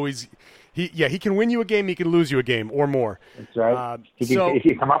 He's always he can win you a game. He can lose you a game or more. That's right. If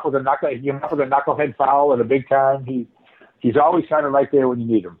you come up with a knucklehead foul at a big time, he's always kind of right there when you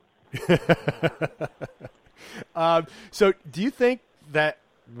need him. So do you think that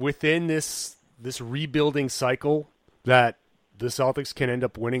within this rebuilding cycle that the Celtics can end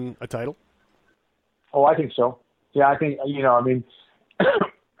up winning a title? Oh, I think so. Yeah, I think,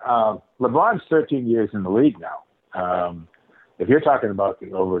 LeBron's 13 years in the league now. If you're talking about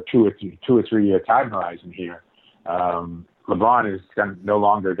over two or 3 year time horizon here, LeBron is no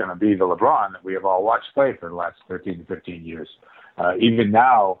longer going to be the LeBron that we have all watched play for the last 13 to 15 years. Even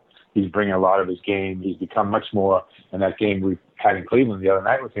now, he's bringing a lot of his game. He's become much more, in that game we had in Cleveland the other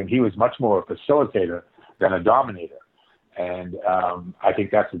night with him, he was much more a facilitator than a dominator. And I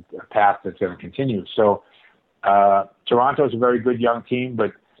think that's a path that's going to continue. So Toronto's a very good young team,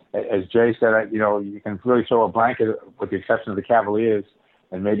 but as Jay said, you can really throw a blanket, with the exception of the Cavaliers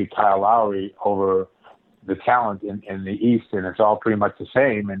and maybe Kyle Lowry, over the talent in the East, and it's all pretty much the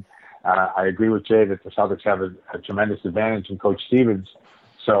same. And I agree with Jay that the Celtics have a tremendous advantage in Coach Stevens.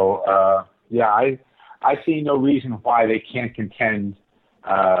 So, I see no reason why they can't contend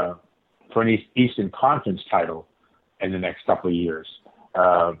for an Eastern Conference title in the next couple of years.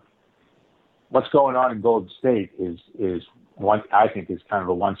 What's going on in Golden State is one, I think, is kind of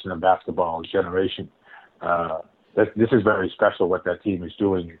a once in a basketball generation. This is very special what that team is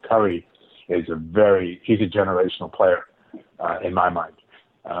doing. And Curry is he's a generational player in my mind.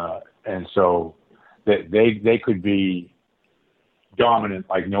 And so they could be dominant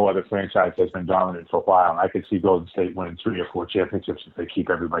like no other franchise has been dominant for a while. And I could see Golden State winning 3 or 4 championships if they keep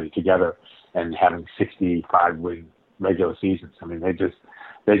everybody together and having 65 win regular seasons. I mean, they just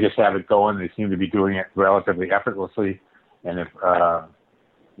have it going. They seem to be doing it relatively effortlessly. And if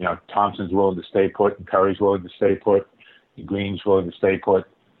Thompson's willing to stay put, and Curry's willing to stay put, and Green's willing to stay put,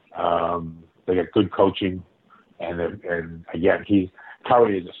 they get good coaching. And again,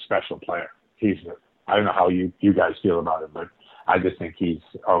 Curry is a special player. I don't know how you guys feel about him, but I just think he's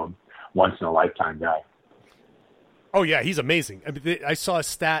a once in a lifetime guy. Oh yeah, he's amazing. I mean, I saw a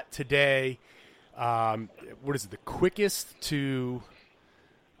stat today. What is it? The quickest to,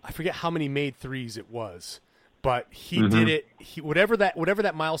 I forget how many made threes it was, but he did it. Whatever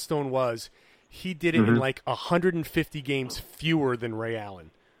that milestone was, he did it in like 150 games fewer than Ray Allen,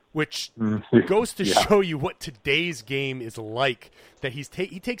 which goes to show you what today's game is like. That he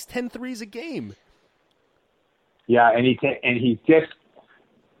takes 10 threes a game. Yeah, and he just,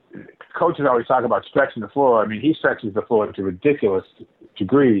 coaches always talk about stretching the floor. I mean, he stretches the floor to ridiculous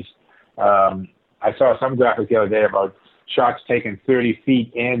degrees. I saw some graphic the other day about shots taken 30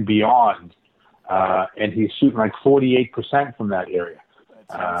 feet and beyond, and he's shooting like 48% from that area.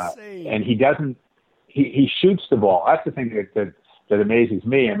 That's insane. And he shoots the ball. That's the thing that amazes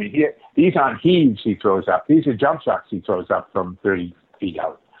me. I mean, these aren't heaves he throws up. These are jump shots he throws up from 30 feet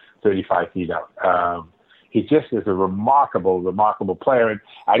out, 35 feet out. He just is a remarkable, remarkable player. And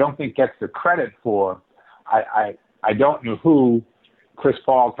I don't think gets the credit for, I don't know who. Chris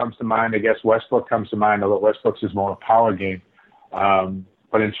Paul comes to mind. I guess Westbrook comes to mind, although Westbrook's is more a power game.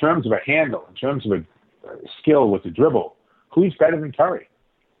 But in terms of a handle, in terms of a skill with the dribble, who's better than Curry?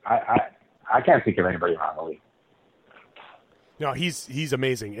 I can't think of anybody around the league. No, he's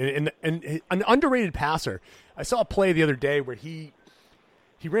amazing and an underrated passer. I saw a play the other day where he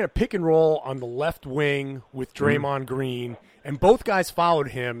ran a pick and roll on the left wing with Draymond Green, and both guys followed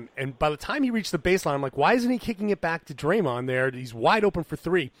him. And by the time he reached the baseline, I'm like, why isn't he kicking it back to Draymond there? He's wide open for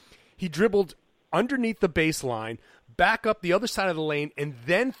 3. He dribbled underneath the baseline, back up the other side of the lane, and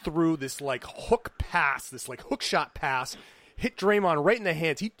then threw this like hook pass, this like hook shot pass, hit Draymond right in the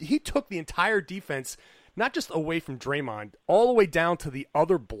hands. He took the entire defense, not just away from Draymond, all the way down to the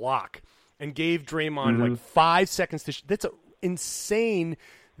other block, and gave Draymond like 5 seconds to that's insane.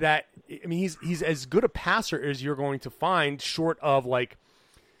 That, I mean, he's as good a passer as you're going to find, short of like,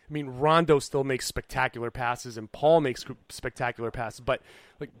 I mean, Rondo still makes spectacular passes and Paul makes spectacular passes, but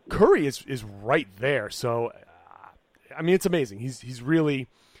like Curry is right there. So, I mean, it's amazing. He's really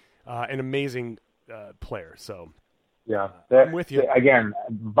an amazing player. So, yeah, I'm with you. Again,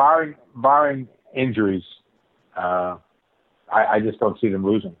 barring injuries, I just don't see them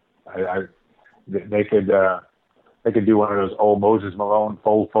losing. They could do one of those old Moses Malone,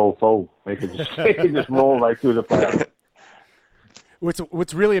 fo. They could just roll right through the playoffs.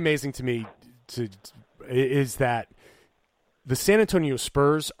 What's really amazing to me is that the San Antonio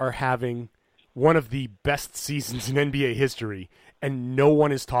Spurs are having one of the best seasons in NBA history, and no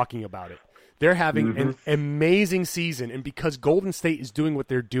one is talking about it. They're having an amazing season, and because Golden State is doing what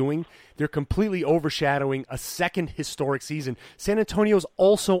they're doing, they're completely overshadowing a second historic season. San Antonio's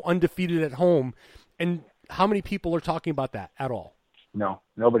also undefeated at home, and how many people are talking about that at all? No,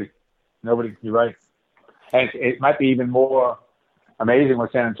 nobody. You're right. And it might be even more amazing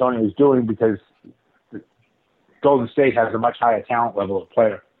what San Antonio is doing because Golden State has a much higher talent level of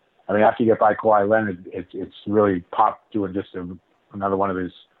player. I mean, after you get by Kawhi Leonard, it's really Pop doing just another one of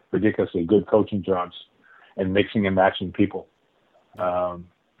his ridiculously good coaching jobs and mixing and matching people. But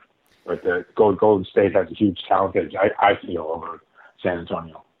the Golden State has a huge talent edge, I feel, over San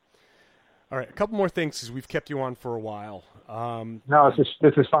Antonio. All right, a couple more things because we've kept you on for a while. No, this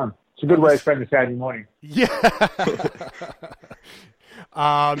is fun. It's a good way to spend a Saturday morning. Yeah.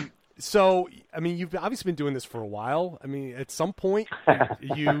 So, I mean, you've obviously been doing this for a while. I mean, at some point,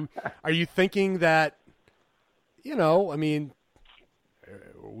 are you thinking that, I mean,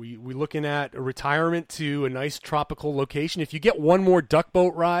 we looking at a retirement to a nice tropical location? If you get one more duck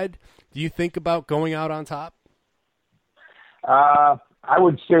boat ride, do you think about going out on top? I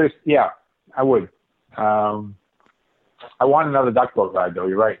would seriously, yeah, I would. I want another duck boat ride, though.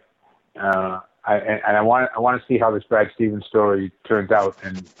 You're right. I want to see how this Brad Stevens story turns out,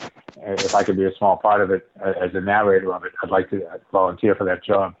 and if I could be a small part of it as a narrator of it, I'd like to volunteer for that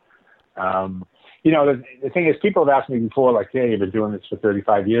job. The thing is, people have asked me before, like, hey, you've been doing this for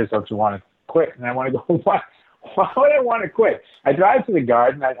 35 years, don't you want to quit? And I want to go, why would I want to quit? I drive to the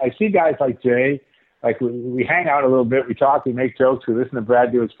Garden. I see guys like Jay. Like, we hang out a little bit. We talk. We make jokes. We listen to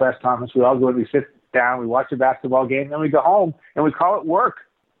Brad do his press conference. We all go. We sit down. We watch a basketball game. Then we go home, and we call it work.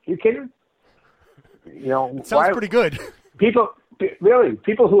 Are you kidding? It sounds pretty good. People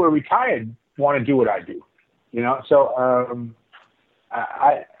who are retired want to do what I do. So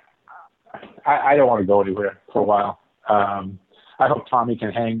I don't want to go anywhere for a while. I hope Tommy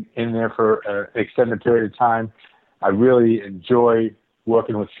can hang in there for an extended period of time. I really enjoy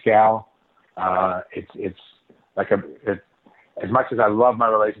working with Scal. It's like as much as I love my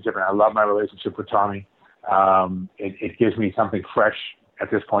relationship, and I love my relationship with Tommy, it gives me something fresh at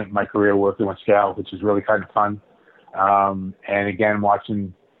this point in my career working with Scal, which is really kind of fun. And again,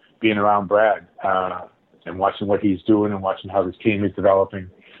 being around Brad and watching what he's doing and watching how his team is developing.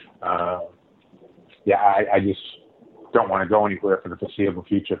 I just don't want to go anywhere for the foreseeable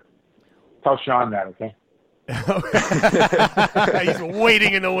future. Tell Sean that, okay? He's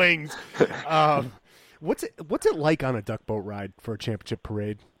waiting in the wings. What's it like on a duck boat ride for a championship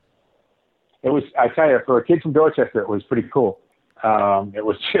parade? I tell you, for a kid from Dorchester, it was pretty cool. It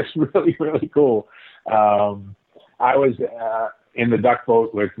was just really, really cool. I was in the duck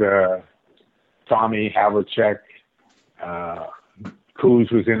boat with Tommy, Havlicek,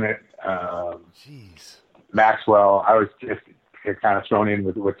 Kuz was in it. Maxwell. I was just kind of thrown in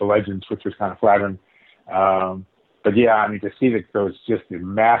with the legends, which was kind of flattering. But yeah, I mean, to see those just the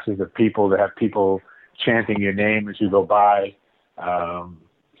masses of people, to have people chanting your name as you go by, and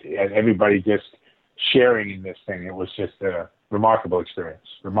everybody just sharing in this thing, it was just a remarkable experience.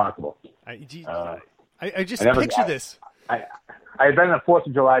 Remarkable. I just picture this. I had been in a 4th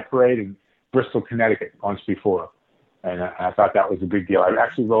of July parade in Bristol, Connecticut once before, and I thought that was a big deal. I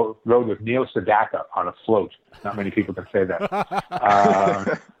actually rode with Neil Sedaka on a float. Not many people can say that.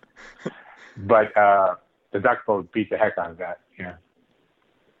 But the duck boat beat the heck out of that. Yeah.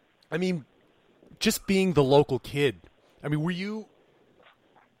 I mean, just being the local kid. I mean, were you?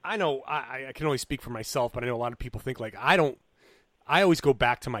 I know I can only speak for myself, but I know a lot of people think like I don't. I always go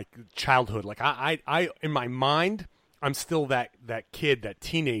back to my childhood. Like I in my mind, I'm still that kid, that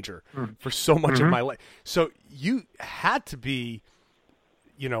teenager for so much of my life. So you had to be,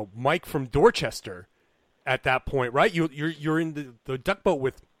 Mike from Dorchester at that point, right? You're in the duck boat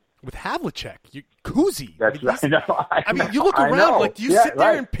with Havlicek, Kuzi. That's right. I mean, you look around, like, do you sit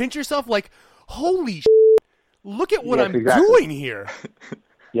there and pinch yourself like, holy look at what I'm doing here.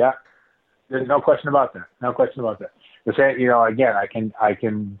 Yeah. There's no question about that. The same, again, I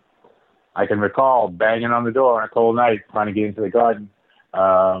can recall banging on the door on a cold night trying to get into the Garden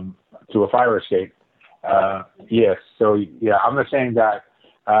to a fire escape. Yes. So, yeah, I'm the same guy.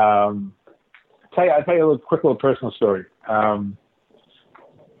 I'll tell you a quick little personal story. I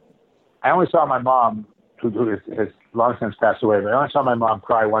only saw my mom, who has long since passed away, but I only saw my mom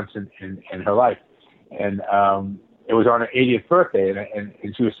cry once in her life. And it was on her 80th birthday, and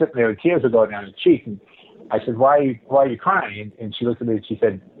she was sitting there, and tears were going down her cheek. And I said, why are you crying? And she looked at me and she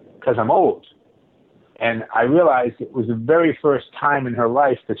said, because I'm old. And I realized it was the very first time in her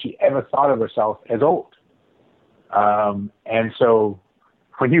life that she ever thought of herself as old. And so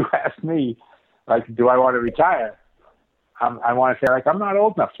when you ask me, like, do I want to retire? I want to say, like, I'm not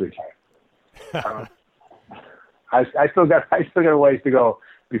old enough to retire. I still got a ways to go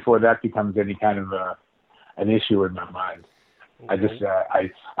before that becomes any kind of an issue in my mind. I just I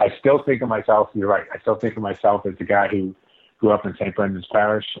still think of myself. You're right. I still think of myself as the guy who grew up in St. Brendan's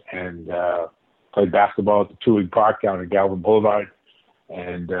Parish and played basketball at the Two-League Park down at Galvin Boulevard,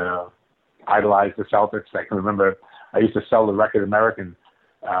 and idolized the Celtics. I can remember I used to sell the Record American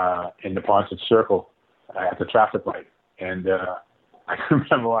in the Ponset Circle at the traffic light, and I can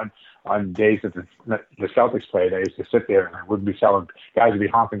remember on days that the Celtics played, I used to sit there and I wouldn't be selling. Guys would be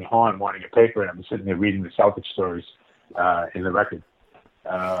honking the horn wanting a paper, and I'd be sitting there reading the Celtics stories in the Record,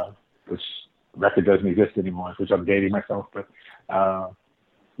 which Record doesn't exist anymore, which I'm dating myself. But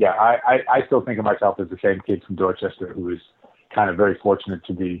yeah, I still think of myself as the same kid from Dorchester who is kind of very fortunate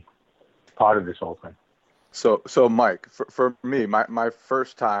to be part of this whole thing. So Mike, for me, my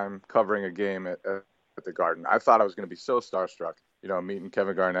first time covering a game at the Garden, I thought I was going to be so starstruck, meeting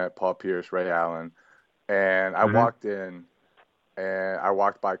Kevin Garnett, Paul Pierce, Ray Allen. And I walked in and I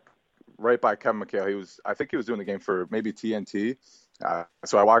walked right by Kevin McHale. I think he was doing the game for maybe TNT.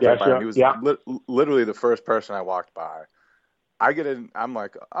 So I walked right by him. He was literally the first person I walked by. I get in, I'm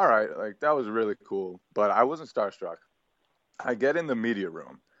like, all right, like that was really cool, but I wasn't starstruck. I get in the media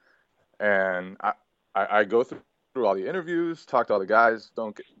room and I go through all the interviews, talk to all the guys,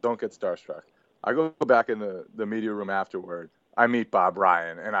 don't get starstruck. I go back in the media room afterward. I meet Bob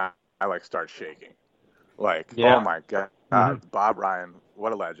Ryan, and I like start shaking. Like, oh my God, Bob Ryan,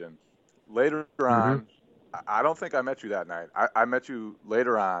 what a legend. Later on, I don't think I met you that night. I met you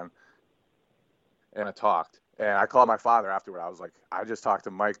later on, and I talked. And I called my father afterward. I was like, I just talked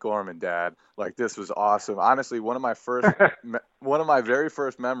to Mike Gorman, Dad. Like, this was awesome. Honestly, one of my very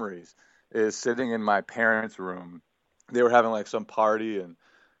first memories is sitting in my parents' room. They were having like some party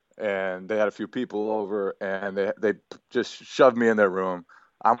and they had a few people over and they just shoved me in their room.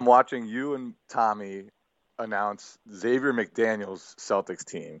 I'm watching you and Tommy announce Xavier McDaniel's Celtics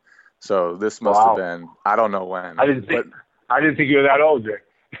team. So this must have been, I don't know when. I didn't think you were that old, Jay.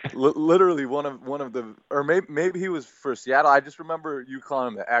 Literally one of the, or maybe he was for Seattle. I just remember you calling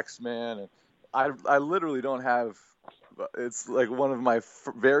him the X-Man, and I literally don't have. It's like one of my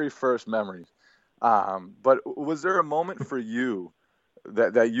very first memories. But was there a moment for you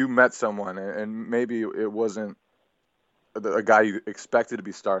that you met someone and maybe it wasn't a guy you expected to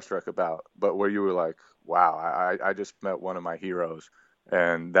be starstruck about, but where you were like, wow, I just met one of my heroes,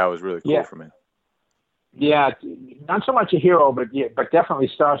 and that was really cool for me. Yeah, not so much a hero, but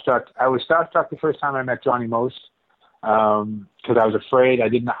definitely starstruck. I was starstruck the first time I met Johnny Most because I was afraid. I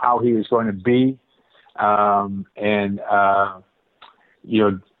didn't know how he was going to be, and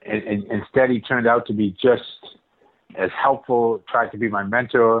instead he turned out to be just as helpful. Tried to be my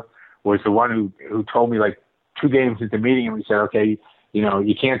mentor. Was the one who told me like 2 games into the meeting, and we said, okay,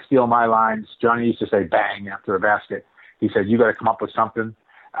 you can't steal my lines. Johnny used to say bang after a basket. He said, you got to come up with something.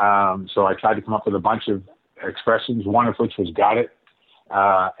 So I tried to come up with a bunch of expressions, one of which was got it.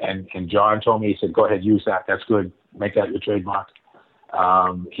 And John told me, he said, go ahead, use that. That's good. Make that your trademark.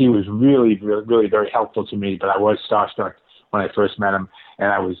 He was really, really, really very helpful to me, but I was starstruck when I first met him.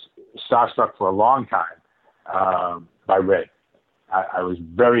 And I was starstruck for a long time by Red. I was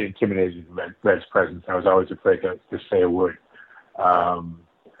very intimidated in Red's presence. I was always afraid to say a word.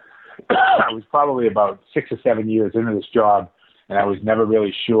 I was probably about 6 or 7 years into this job, and I was never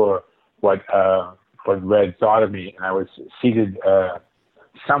really sure what Red thought of me. And I was seated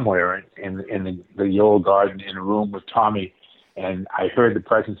somewhere in the old Garden in a room with Tommy, and I heard the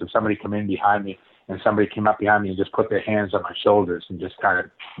presence of somebody come in behind me, and somebody came up behind me and just put their hands on my shoulders and just kind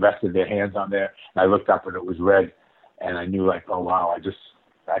of rested their hands on there. And I looked up, and it was Red, and I knew, like, oh wow, I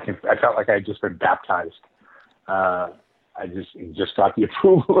felt like I had just been baptized. I just got the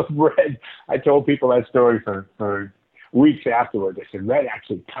approval of Red. I told people that story for weeks afterward. They said, Red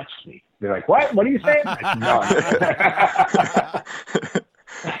actually touched me. They're like, what? What are you saying? I said,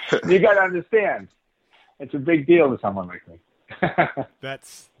 no. You got to understand. It's a big deal to someone like me.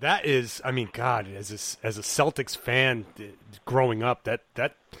 that is, I mean, God, as a Celtics fan growing up,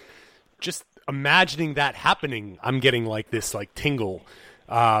 that just imagining that happening, I'm getting like this like tingle.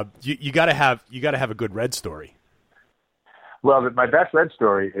 You got to have a good Red story. Well, my best Red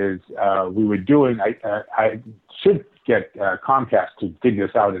story is we were doing. I should get Comcast to dig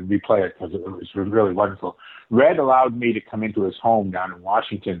this out and replay it because it was really wonderful. Red allowed me to come into his home down in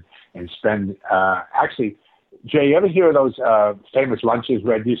Washington and spend. Actually, Jay, you ever hear of those famous lunches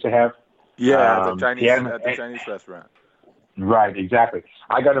Red used to have? Yeah, at the Chinese restaurant. Right, exactly.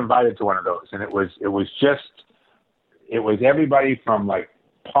 I got invited to one of those, and it was everybody from like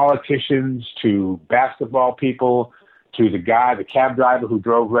politicians to basketball people to the cab driver who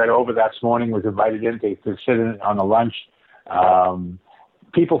drove Red over that morning was invited in to sit in on the lunch.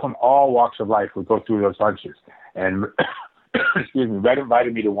 People from all walks of life would go through those lunches. And excuse me, Red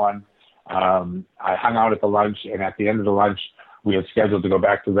invited me to one. I hung out at the lunch, and at the end of the lunch, we had scheduled to go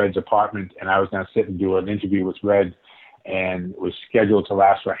back to Red's apartment, and I was going to sit and do an interview with Red, and it was scheduled to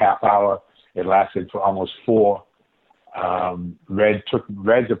last for a half hour. It lasted for almost 4.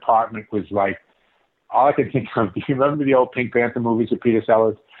 Red's apartment was like, all I could think of, do you remember the old Pink Panther movies with Peter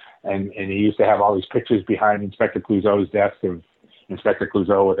Sellers? And he used to have all these pictures behind Inspector Clouseau's desk of Inspector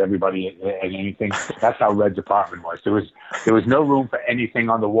Clouseau with everybody and anything. That's how Red's apartment was. There was no room for anything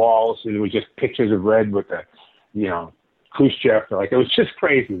on the walls. There was just pictures of Red with the, Khrushchev. Like, it was just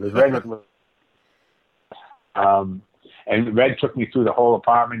crazy. It was Red with, and Red took me through the whole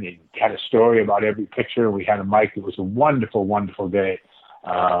apartment. He had a story about every picture. We had a mic. It was a wonderful, wonderful day.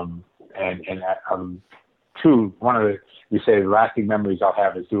 One of the lasting memories I'll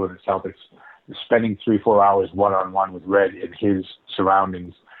have is doing the Celtics, spending 3-4 hours one-on-one with Red in his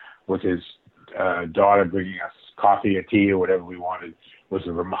surroundings, with his daughter bringing us coffee or tea or whatever we wanted, was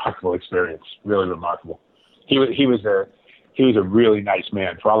a remarkable experience. Really remarkable. He was a really nice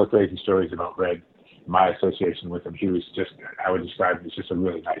man. For all the crazy stories about Red, my association with him, I would describe him as just a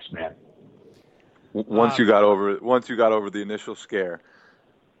really nice man. Once you got over the initial scare.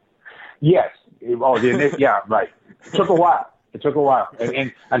 Yes. Yeah, right. It took a while.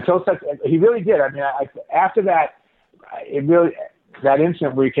 And until he really did. I mean, after that, that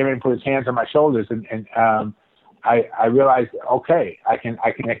incident where he came in and put his hands on my shoulders, and I realized, okay, I can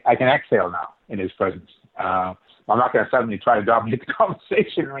exhale now in his presence. I'm not going to suddenly try to dominate the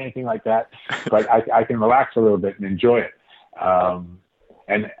conversation or anything like that, but I can relax a little bit and enjoy it.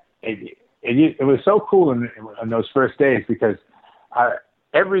 And it was so cool in those first days because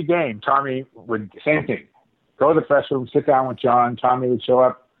every game, Tommy would, same thing, go to the press room, sit down with John. Tommy would show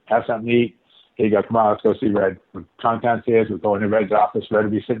up, have something to eat. He'd go, come on, let's go see Red. We'd come downstairs, we'd go into Red's office. Red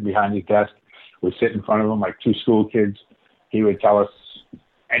would be sitting behind his desk. We'd sit in front of him like 2 school kids. He would tell us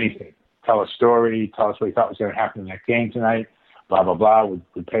anything. Tell a story, tell us what he thought was going to happen in that game tonight, blah, blah, blah.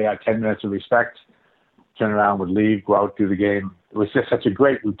 We'd pay our 10 minutes of respect, turn around, would leave, go out, do the game. It was just such a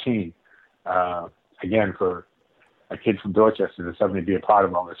great routine. Again, for a kid from Dorchester to suddenly be a part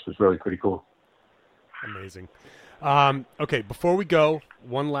of all this was really pretty cool. Amazing. Okay, before we go,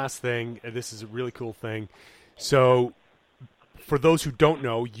 one last thing. This is a really cool thing. So, for those who don't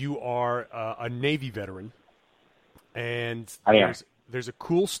know, you are a Navy veteran. And there's a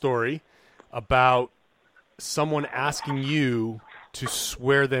cool story about someone asking you to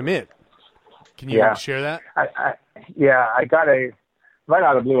swear them in. Can you share that? I got right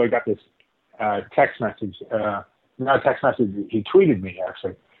out of the blue, I got this text message. Not a text message, he tweeted me,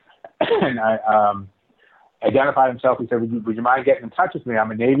 actually. And I identified himself. He said, would you mind getting in touch with me?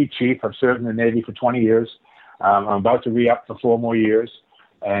 I'm a Navy chief. I've served in the Navy for 20 years. I'm about to re-up for 4 more years.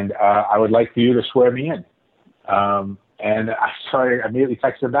 And I would like for you to swear me in. And I immediately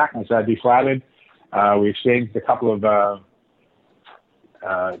texted him back and I said, I'd be flattered. We exchanged a couple of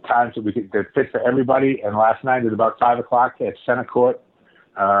times that fit for everybody. And last night at about 5 o'clock at Center Court,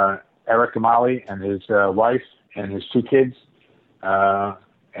 Eric Kamali and his wife and his 2 kids,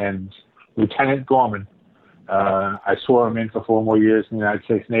 and Lieutenant Gorman, I swore him in for 4 more years in the United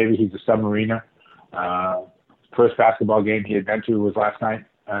States Navy. He's a submariner. First basketball game he had been to was last night.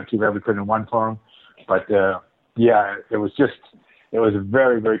 Too bad we couldn't have won for him. But it was a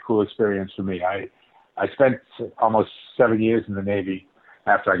very, very cool experience for me. I spent almost 7 years in the Navy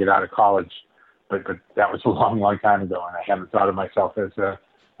after I got out of college, but that was a long, long time ago, and I haven't thought of myself as a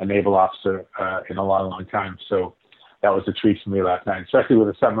naval officer in a long, long time. So that was a treat for me last night, especially with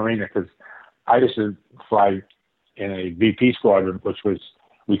a submariner, because I used to fly in a VP squadron, which was,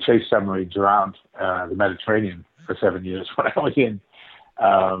 we chased submarines around the Mediterranean for 7 years when I was in.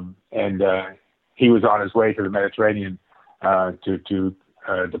 And he was on his way to the Mediterranean to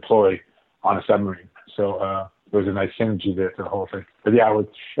deploy on a submarine. So there was a nice synergy there to the whole thing. But yeah,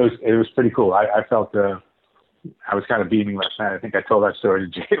 it was pretty cool. I felt I was kind of beaming last night. I think I told that story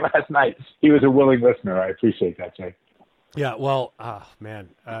to Jay last night. He was a willing listener. I appreciate that, Jay. Yeah, well, man,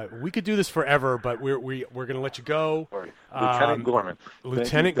 we could do this forever, but we're going to let you go. Lieutenant Gorman.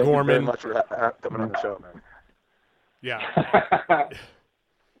 Lieutenant Gorman. Thank you very much for coming on the show, man. Yeah.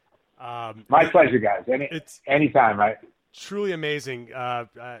 My pleasure, guys. Anytime, right? Truly amazing.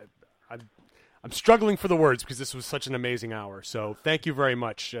 I'm struggling for the words because this was such an amazing hour. So thank you very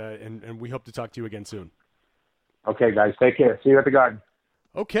much, and we hope to talk to you again soon. Okay, guys, take care. See you at the Garden.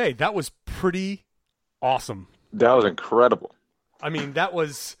 Okay, that was pretty awesome. That was incredible. I mean, that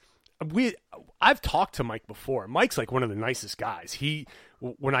was I've talked to Mike before. Mike's like one of the nicest guys.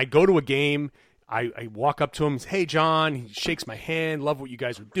 When I go to a game, I walk up to him, hey, John, he shakes my hand, love what you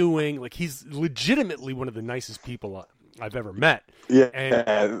guys are doing. Like, he's legitimately one of the nicest people I've ever met. Yeah,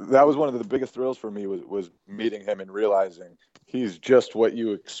 and that was one of the biggest thrills for me was meeting him and realizing he's just what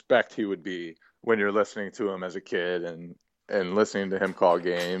you expect he would be when you're listening to him as a kid and listening to him call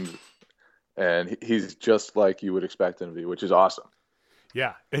games. And he's just like you would expect him to be, which is awesome.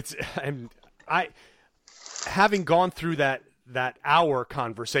 Yeah, having gone through that hour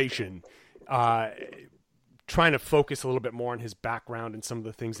conversation, trying to focus a little bit more on his background and some of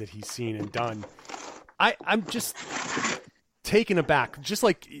the things that he's seen and done, I'm just taken aback. Just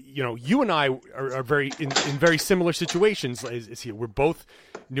like, you and I are very in very similar situations as here. We're both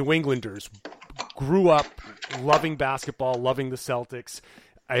New Englanders, grew up loving basketball, loving the Celtics,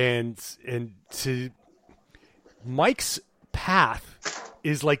 and to Mike's path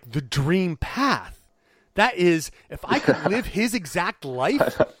is like the dream path. That is, if I could live his exact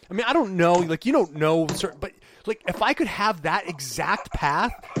life, I mean, I don't know, like, you don't know, but like, if I could have that exact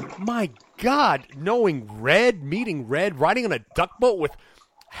path, my God, knowing Red, meeting Red, riding on a duck boat with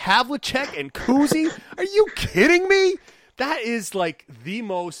Havlicek and Kuzi, are you kidding me? That is like the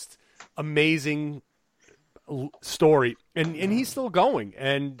most amazing story, and he's still going.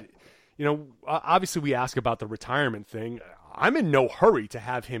 And obviously we ask about the retirement thing. I'm in no hurry to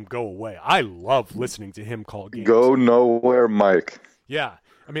have him go away. I love listening to him call games. Go nowhere, Mike. Yeah.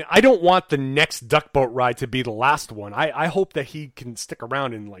 I mean, I don't want the next duck boat ride to be the last one. I hope that he can stick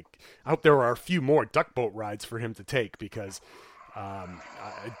around and, like, I hope there are a few more duck boat rides for him to take, because I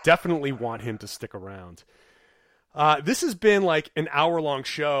definitely want him to stick around. This has been like an hour-long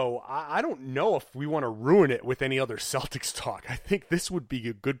show. I don't know if we want to ruin it with any other Celtics talk. I think this would be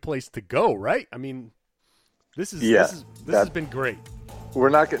a good place to go, right? I mean, this has been great. We're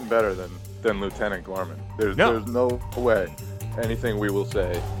not getting better than Lieutenant Gorman. There's no way anything we will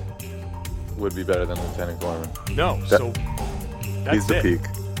say would be better than Lieutenant Gorman. No, so that's he's the it. peak.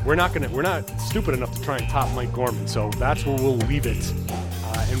 We're not stupid enough to try and top Mike Gorman, so that's where we'll leave it.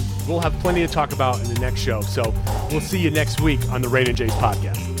 And we'll have plenty to talk about in the next show. So we'll see you next week on the Rainin Jays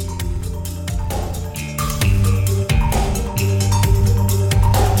podcast.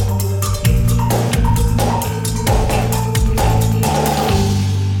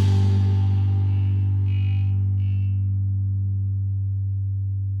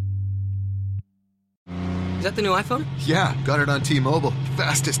 Is that the new iPhone? Yeah, got it on T-Mobile.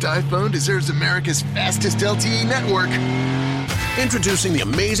 Fastest iPhone deserves America's fastest LTE network. Introducing the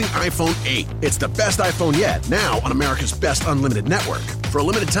amazing iPhone 8. It's the best iPhone yet, now on America's best unlimited network. For a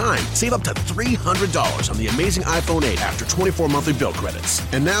limited time, save up to $300 on the amazing iPhone 8 after 24 monthly bill credits.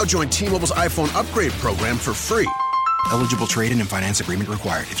 And now join T-Mobile's iPhone upgrade program for free. Eligible trade-in and finance agreement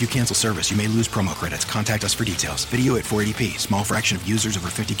required. If you cancel service, you may lose promo credits. Contact us for details. Video at 480p. Small fraction of users over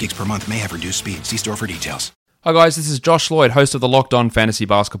 50 gigs per month may have reduced speed. See store for details. Hi guys, this is Josh Lloyd, host of the Locked On Fantasy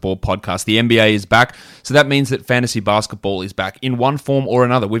Basketball podcast. The NBA is back, so that means that fantasy basketball is back in one form or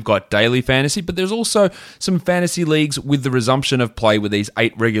another. We've got daily fantasy, but there's also some fantasy leagues with the resumption of play with these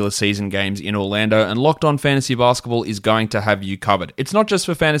 8 regular season games in Orlando, and Locked On Fantasy Basketball is going to have you covered. It's not just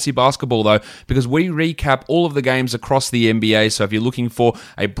for fantasy basketball though, because we recap all of the games across the NBA, so if you're looking for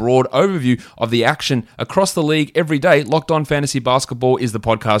a broad overview of the action across the league every day, Locked On Fantasy Basketball is the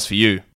podcast for you.